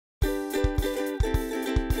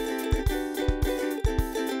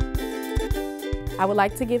I would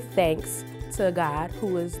like to give thanks to God,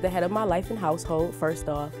 who is the head of my life and household, first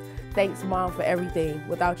off. Thanks, Mom, for everything.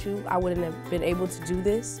 Without you, I wouldn't have been able to do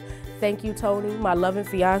this. Thank you, Tony, my loving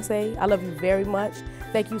fiance. I love you very much.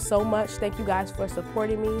 Thank you so much. Thank you guys for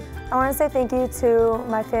supporting me. I want to say thank you to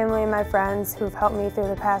my family and my friends who've helped me through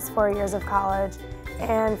the past 4 years of college,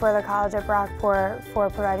 and for the college at Brockport for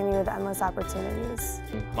providing me with endless opportunities.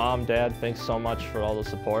 Mom, Dad, thanks so much for all the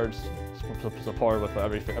support with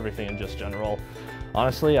everything in just general.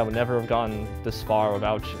 Honestly, I would never have gotten this far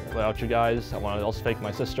without you guys. I want to also thank my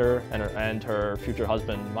sister and her future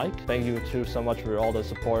husband, Mike. Thank you too so much for all the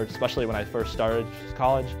support, especially when I first started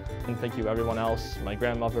college. And thank you everyone else, my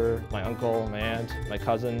grandmother, my uncle, my aunt, my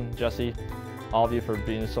cousin, Jesse, all of you for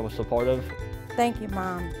being so supportive. Thank you,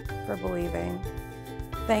 Mom, for believing.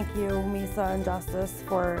 Thank you, Misa and Justice,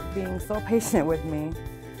 for being so patient with me.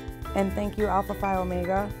 And thank you, Alpha Phi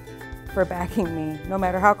Omega, for backing me, no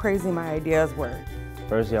matter how crazy my ideas were.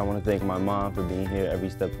 Firstly, I want to thank my mom for being here every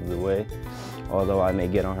step of the way. Although I may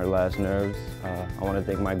get on her last nerves, I want to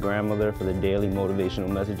thank my grandmother for the daily motivational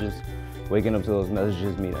messages. Waking up to those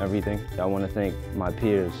messages mean everything. I want to thank my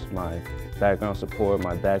peers, my background support,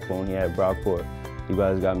 my backbone here at Brockport. You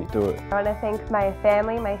guys got me through it. I want to thank my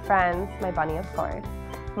family, my friends, my bunny of course,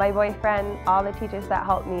 my boyfriend, all the teachers that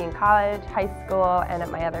helped me in college, high school, and at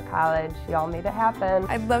my other college. You all made it happen.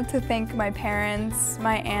 I'd love to thank my parents,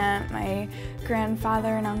 my aunt, my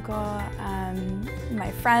grandfather and uncle,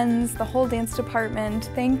 my friends, the whole dance department.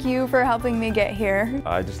 Thank you for helping me get here.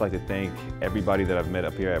 I'd just like to thank everybody that I've met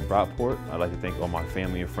up here at Brockport. I'd like to thank all my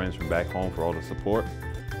family and friends from back home for all the support.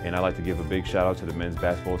 And I'd like to give a big shout out to the men's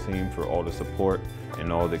basketball team for all the support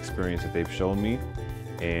and all the experience that they've shown me.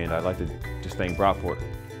 And I'd like to just thank Brockport.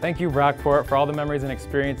 Thank you, Brockport, for all the memories and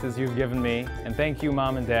experiences you've given me. And thank you,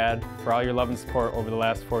 Mom and Dad, for all your love and support over the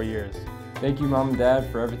last 4 years. Thank you, Mom and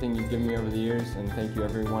Dad, for everything you've given me over the years, and thank you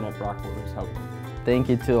everyone at Brockport who's helped me. Thank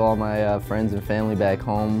you to all my friends and family back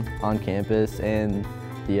home on campus, and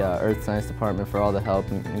the Earth Science Department for all the help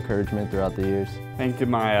and encouragement throughout the years. Thank you to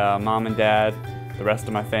my Mom and Dad, the rest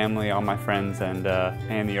of my family, all my friends, and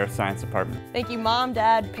the Earth Science Department. Thank you, Mom,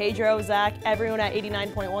 Dad, Pedro, Zach, everyone at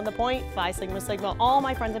 89.1 The Point, Phi Sigma Sigma, all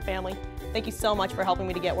my friends and family. Thank you so much for helping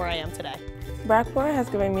me to get where I am today. Brockport has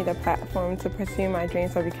given me the platform to pursue my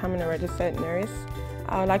dreams of becoming a registered nurse.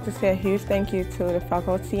 I would like to say a huge thank you to the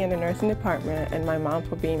faculty and the nursing department and my mom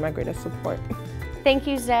for being my greatest support. Thank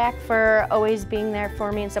you, Zach, for always being there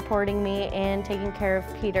for me and supporting me and taking care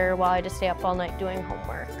of Peter while I had to stay up all night doing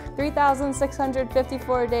homework.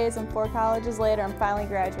 3,654 days and 4 colleges later, I'm finally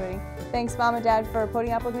graduating. Thanks, Mom and Dad, for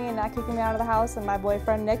putting up with me and not kicking me out of the house, and my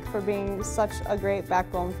boyfriend, Nick, for being such a great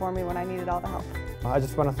backbone for me when I needed all the help. I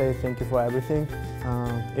just want to say thank you for everything.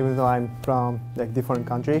 Even though I'm from different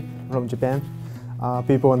country, from Japan,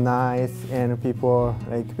 people are nice and people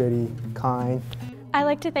are very kind. I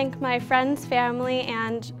like to thank my friends, family,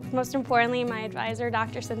 and most importantly, my advisor,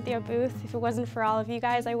 Dr. Cynthia Booth. If it wasn't for all of you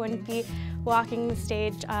guys, I wouldn't be walking the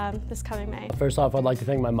stage this coming May. First off, I'd like to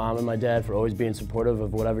thank my mom and my dad for always being supportive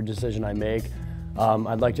of whatever decision I make.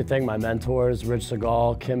 I'd like to thank my mentors, Rich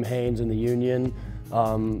Segal, Kim Haynes in the union.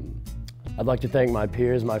 I'd like to thank my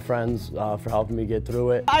peers, my friends, for helping me get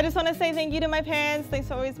through it. I just want to say thank you to my parents. Thanks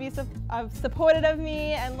for always being supportive of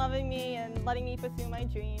me and loving me and letting me pursue my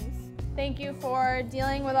dreams. Thank you for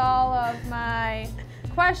dealing with all of my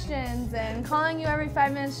questions and calling you every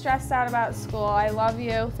 5 minutes stressed out about school. I love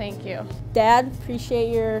you. Thank you. Dad,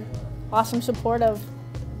 appreciate your awesome support of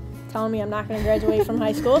telling me I'm not going to graduate from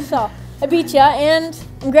high school. So I beat ya, and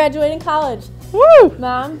I'm graduating college. Woo!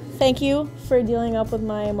 Mom, thank you for dealing up with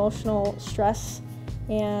my emotional stress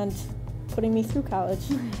and putting me through college.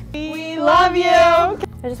 We love you!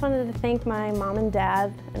 I just wanted to thank my mom and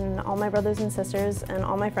dad and all my brothers and sisters and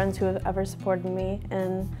all my friends who have ever supported me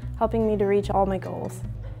and helping me to reach all my goals.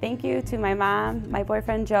 Thank you to my mom, my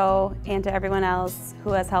boyfriend Joe, and to everyone else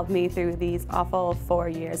who has helped me through these awful 4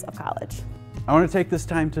 years of college. I want to take this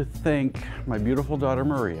time to thank my beautiful daughter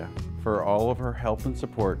Maria for all of her help and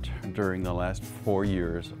support during the last 4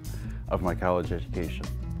 years of my college education.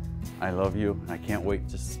 I love you, and I can't wait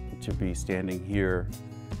to be standing here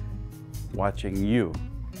watching you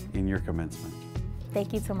in your commencement.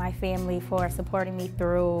 Thank you to my family for supporting me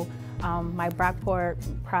through my Brockport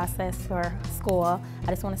process for school. I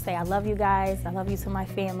just want to say I love you guys, I love you to my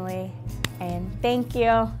family, and thank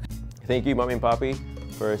you. Thank you, Mommy and Poppy,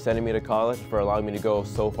 for sending me to college, for allowing me to go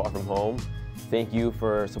so far from home. Thank you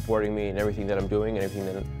for supporting me in everything that I'm doing and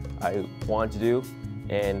everything that I want to do.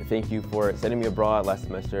 And thank you for sending me abroad last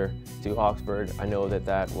semester to Oxford. I know that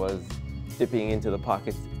that was dipping into the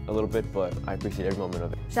pockets a little bit, but I appreciate every moment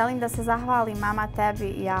of it. Želim da se zahvalim mama, tebi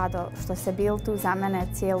i Ado što ste bili tu za mene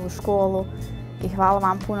cijelu školu i hvala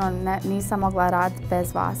vam puno, nisam mogla raditi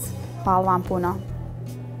bez vas. Hvala vam puno.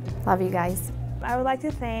 Love you guys. I would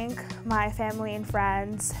like to thank my family and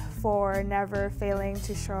friends for never failing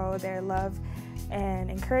to show their love and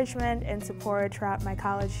encouragement and support throughout my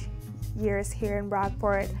college years here in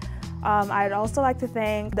Brockport. I'd also like to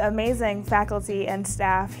thank the amazing faculty and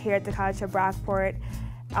staff here at the College of Brockport.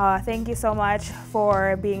 Thank you so much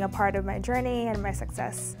for being a part of my journey and my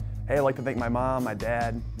success. Hey, I'd like to thank my mom, my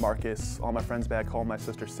dad, Marcus, all my friends back home, my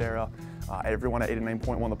sister Sarah, everyone at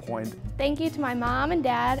 89.1 The Point. Thank you to my mom and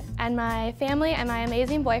dad and my family and my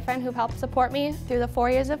amazing boyfriend who've helped support me through the 4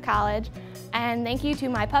 years of college. And thank you to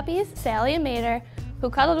my puppies, Sally and Mater, who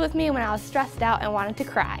cuddled with me when I was stressed out and wanted to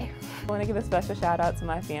cry. I want to give a special shout out to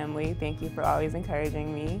my family. Thank you for always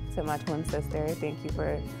encouraging me. To my twin sister, thank you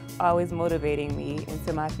for always motivating me. And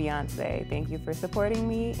to my fiance, thank you for supporting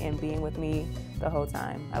me and being with me the whole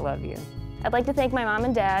time. I love you. I'd like to thank my mom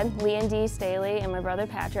and dad, Lee and Dee Staley, and my brother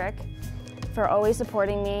Patrick, for always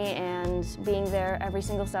supporting me and being there every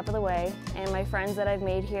single step of the way, and my friends that I've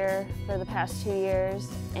made here for the past 2 years,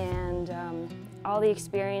 and all the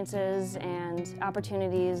experiences and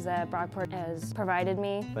opportunities that Brockport has provided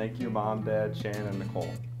me. Thank you, Mom, Dad, Shannon, and Nicole.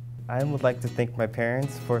 I would like to thank my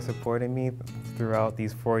parents for supporting me throughout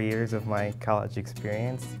these 4 years of my college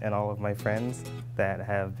experience, and all of my friends that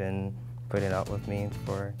have been putting up with me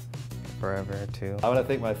for forever too. I want to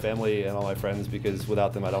thank my family and all my friends because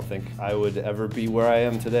without them I don't think I would ever be where I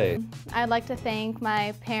am today. I'd like to thank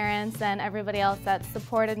my parents and everybody else that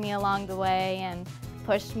supported me along the way and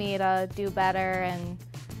pushed me to do better and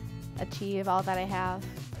achieve all that I have.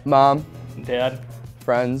 Mom, Dad,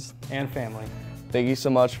 friends, and family. Thank you so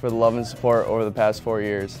much for the love and support over the past 4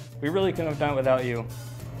 years. We really couldn't have done it without you,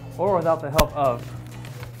 or without the help of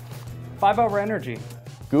 5 Hour Energy,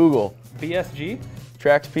 Google, BSG,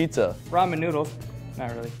 Trax Pizza, Ramen Noodles,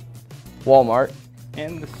 not really, Walmart,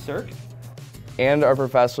 and the Cirque, and our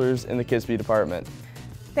professors in the KISB department.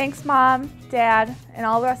 Thanks, Mom, Dad, and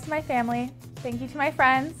all the rest of my family. Thank you to my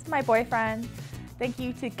friends, my boyfriend. Thank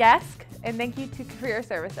you to GESC, and thank you to Career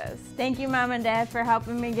Services. Thank you, Mom and Dad, for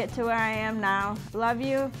helping me get to where I am now. Love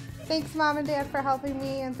you. Thanks, Mom and Dad, for helping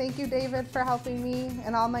me, and thank you, David, for helping me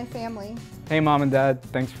and all my family. Hey, Mom and Dad,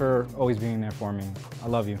 thanks for always being there for me. I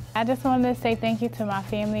love you. I just wanted to say thank you to my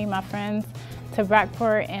family, my friends, to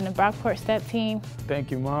Brockport and the Brockport Step Team.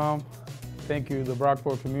 Thank you, Mom. Thank you, the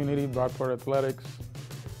Brockport community, Brockport Athletics,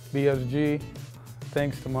 BSG.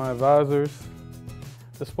 Thanks to my advisors,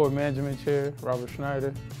 the Sport Management Chair, Robert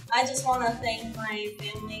Schneider. I just want to thank my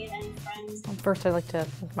family and friends. First, I'd like to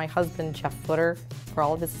thank my husband, Jeff Footer, for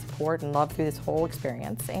all of his support and love through this whole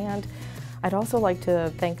experience. And I'd also like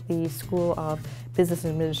to thank the School of Business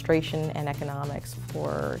Administration and Economics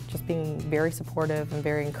for just being very supportive and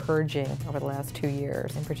very encouraging over the last 2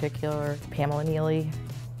 years. In particular, Pamela Neely,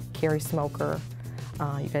 Carrie Smoker,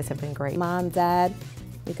 you guys have been great. Mom, Dad,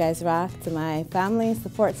 you guys rock. To my family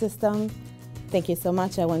support system, thank you so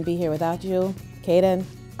much. I wouldn't be here without you. Kaden,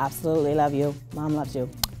 absolutely love you. Mom loves you.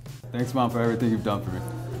 Thanks, Mom, for everything you've done for me.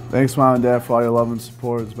 Thanks, Mom and Dad, for all your love and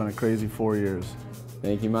support. It's been a crazy 4 years.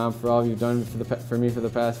 Thank you, Mom, for all you've done for me for the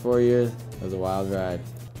past 4 years. It was a wild ride.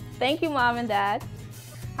 Thank you, Mom and Dad.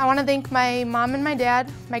 I want to thank my mom and my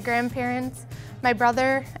dad, my grandparents, my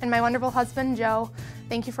brother, and my wonderful husband, Joe.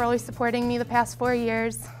 Thank you for always supporting me the past 4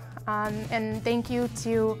 years. And thank you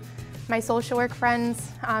to my social work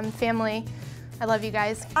friends, family. I love you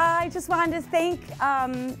guys. I just wanted to thank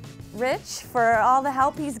Rich for all the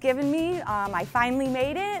help he's given me. I finally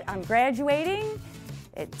made it. I'm graduating.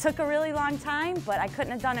 It took a really long time, but I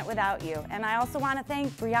couldn't have done it without you. And I also want to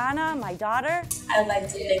thank Brianna, my daughter. I'd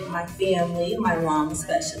like to thank my family, my mom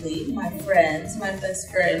especially, my friends, my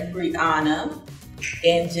best friend Brianna,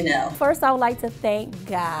 and Janelle. First, I would like to thank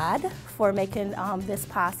God for making this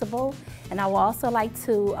possible. And I would also like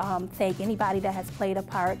to thank anybody that has played a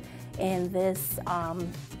part in this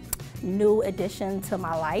new addition to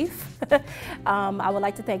my life. I would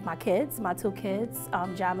like to thank my kids, my 2 kids,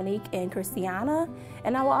 Dominique and Christiana.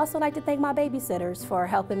 And I would also like to thank my babysitters for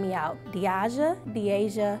helping me out,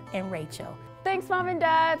 Deaja, and Rachel. Thanks, Mom and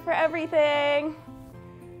Dad, for everything.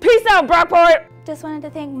 Peace out, Brockport! Just wanted to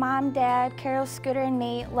thank Mom, Dad, Carol, Scooter, and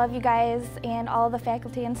Nate. Love you guys and all the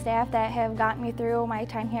faculty and staff that have gotten me through my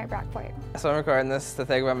time here at Brockport. So I'm recording this to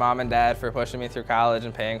thank my mom and dad for pushing me through college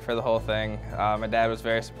and paying for the whole thing. My dad was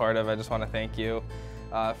very supportive. I just want to thank you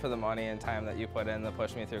for the money and time that you put in to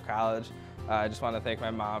push me through college. I just want to thank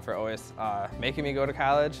my mom for always making me go to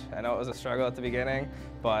college. I know it was a struggle at the beginning,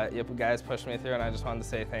 but you guys pushed me through, and I just wanted to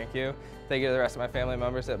say thank you. Thank you to the rest of my family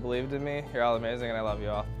members that believed in me. You're all amazing, and I love you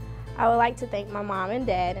all. I would like to thank my mom and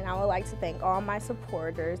dad, and I would like to thank all my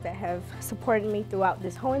supporters that have supported me throughout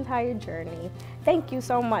this whole entire journey. Thank you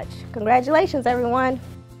so much. Congratulations, everyone.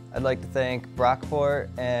 I'd like to thank Brockport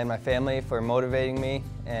and my family for motivating me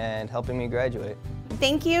and helping me graduate.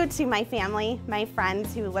 Thank you to my family, my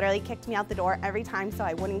friends who literally kicked me out the door every time so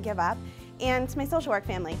I wouldn't give up, and to my social work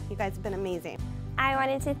family. You guys have been amazing. I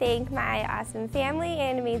wanted to thank my awesome family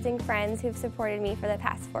and amazing friends who've supported me for the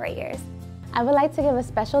past 4 years. I would like to give a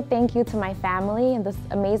special thank you to my family and the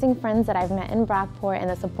amazing friends that I've met in Brockport and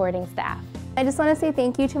the supporting staff. I just want to say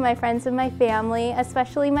thank you to my friends and my family,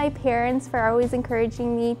 especially my parents for always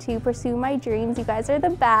encouraging me to pursue my dreams. You guys are the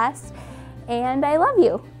best, and I love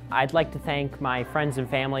you. I'd like to thank my friends and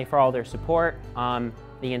family for all their support, the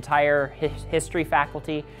entire history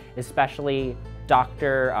faculty, especially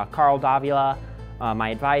Dr. Carl Davila, my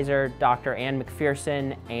advisor, Dr. Ann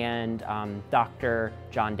McPherson, and Dr.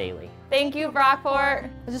 John Daly. Thank you, Brockport.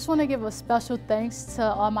 I just want to give a special thanks to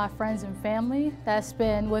all my friends and family that's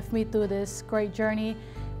been with me through this great journey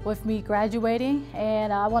with me graduating.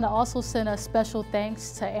 And I want to also send a special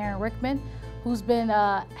thanks to Aaron Rickman, who's been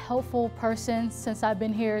a helpful person since I've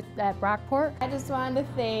been here at Brockport. I just wanted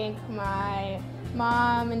to thank my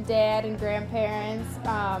mom and dad and grandparents,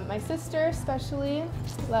 my sister especially,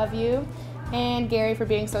 love you, and Gary for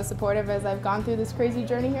being so supportive as I've gone through this crazy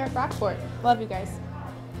journey here at Brockport. Love you guys.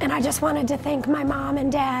 And I just wanted to thank my mom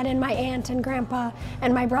and dad and my aunt and grandpa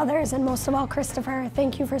and my brothers and most of all Christopher.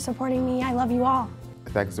 Thank you for supporting me. I love you all.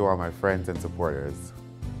 Thanks to all my friends and supporters.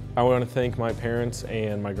 I want to thank my parents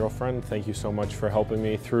and my girlfriend. Thank you so much for helping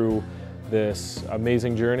me through this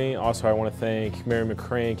amazing journey. Also, I want to thank Mary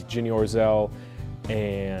McCrank, Ginny Orzel,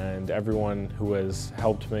 and everyone who has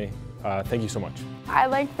helped me. Thank you so much. I'd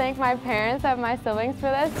like to thank my parents and my siblings for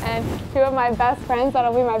this, and 2 of my best friends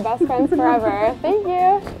that'll be my best friends forever. Thank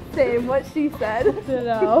you. Same what she said.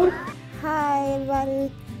 Hi,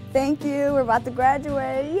 everybody. Thank you. We're about to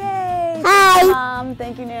graduate. Yay! Hi.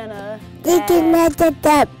 Thank you, Nana. Thank you,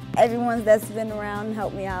 Nana. Everyone that's been around and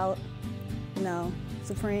helped me out. You know,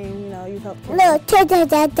 Supreme, you know, you've helped me. No,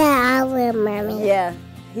 I remember. Yeah.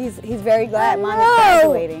 He's very glad Mom is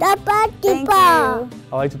graduating. Thank you.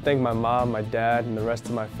 I'd like to thank my mom, my dad, and the rest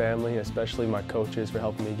of my family, especially my coaches, for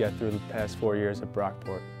helping me get through the past 4 years at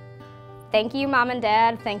Brockport. Thank you, Mom and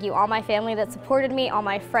Dad. Thank you, all my family that supported me, all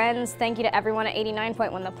my friends. Thank you to everyone at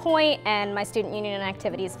 89.1 The Point and my Student Union and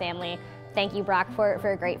Activities family. Thank you, Brockport,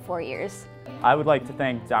 for a great 4 years. I would like to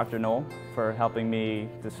thank Dr. Knoll for helping me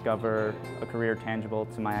discover a career tangible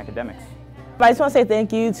to my academics. I just want to say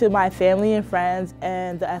thank you to my family and friends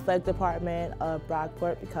and the athletic department of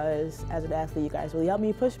Brockport, because as an athlete, you guys really helped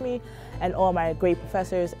me, push me, and all my great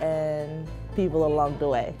professors and people along the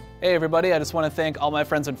way. Hey everybody, I just want to thank all my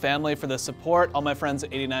friends and family for the support, all my friends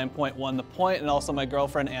at 89.1 The Point, and also my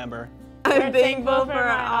girlfriend Amber. I'm thankful for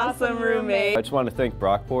my awesome roommate. I just want to thank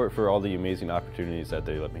Brockport for all the amazing opportunities that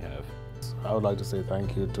they let me have. I would like to say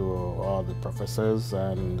thank you to all the professors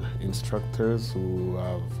and instructors who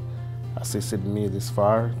have assisted me this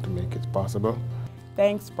far to make it possible.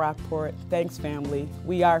 Thanks, Brockport. Thanks, family.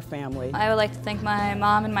 We are family. I would like to thank my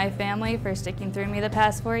mom and my family for sticking through me the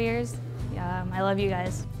past 4 years. I love you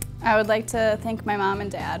guys. I would like to thank my mom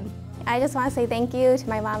and dad. I just want to say thank you to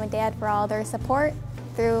my mom and dad for all their support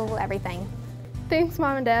through everything. Thanks,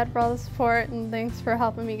 Mom and Dad, for all the support, and thanks for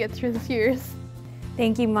helping me get through the years.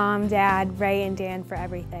 Thank you, Mom, Dad, Ray, and Dan for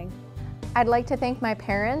everything. I'd like to thank my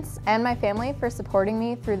parents and my family for supporting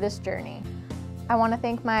me through this journey. I want to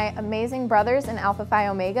thank my amazing brothers in Alpha Phi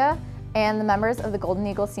Omega and the members of the Golden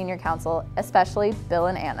Eagle Senior Council, especially Bill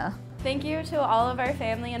and Anna. Thank you to all of our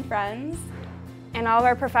family and friends, and all of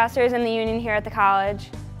our professors in the union here at the college.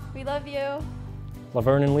 We love you.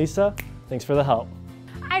 Laverne and Lisa, thanks for the help.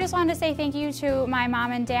 I just wanted to say thank you to my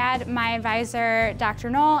mom and dad, my advisor, Dr.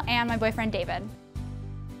 Knoll, and my boyfriend, David.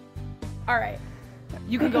 All right,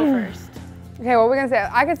 you can go first. Okay, what are we gonna say?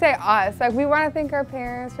 I could say us. Like, we want to thank our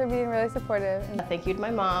parents for being really supportive. Thank you to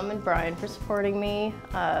my mom and Brian for supporting me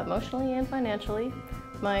emotionally and financially.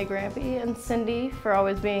 My Grampy and Cindy for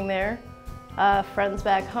always being there. Friends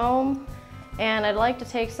back home. And I'd like to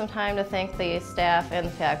take some time to thank the staff and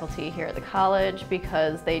the faculty here at the college,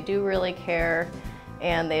 because they do really care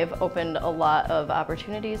and they've opened a lot of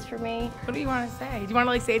opportunities for me. What do you want to say? Do you want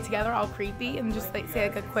to say it together all creepy and just say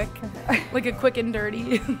a quick and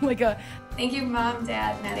dirty, Thank you, Mom,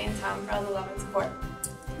 Dad, Maddie, and Tom for all the love and support.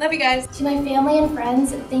 Love you guys. To my family and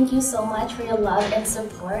friends, thank you so much for your love and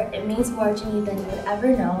support. It means more to me than you would ever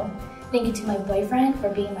know. Thank you to my boyfriend for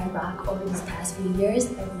being my rock over these past few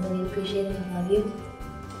years. I really appreciate it and love you.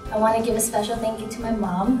 I want to give a special thank you to my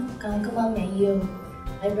mom. I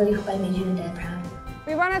really hope I made you and Dad proud.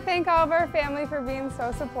 We want to thank all of our family for being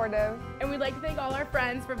so supportive. And we'd like to thank all our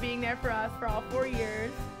friends for being there for us for all 4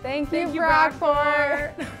 years. Thank you,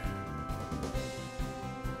 Brockport.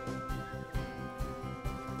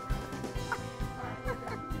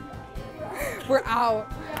 We're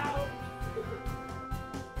out.